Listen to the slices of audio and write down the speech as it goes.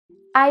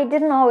I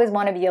didn't always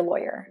want to be a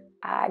lawyer.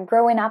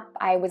 Growing up,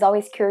 I was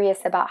always curious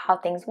about how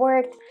things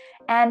worked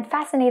and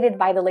fascinated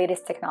by the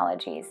latest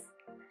technologies.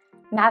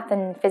 Math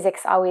and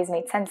physics always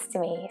made sense to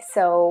me,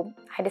 so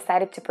I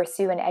decided to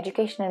pursue an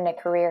education and a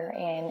career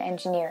in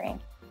engineering.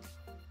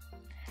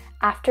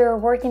 After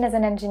working as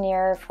an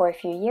engineer for a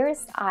few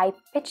years, I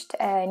pitched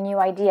a new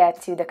idea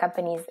to the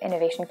company's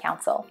Innovation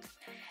Council.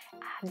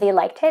 They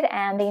liked it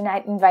and they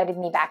invited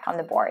me back on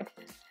the board.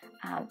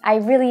 I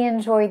really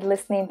enjoyed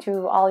listening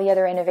to all the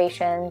other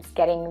innovations,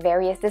 getting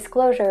various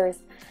disclosures,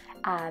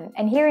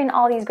 and hearing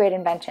all these great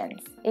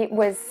inventions. It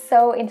was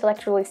so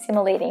intellectually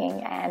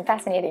stimulating and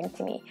fascinating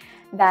to me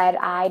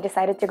that I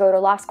decided to go to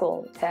law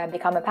school to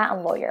become a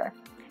patent lawyer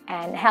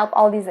and help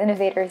all these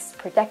innovators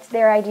protect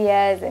their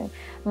ideas and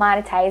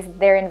monetize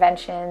their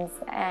inventions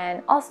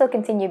and also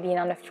continue being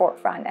on the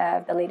forefront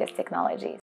of the latest technologies.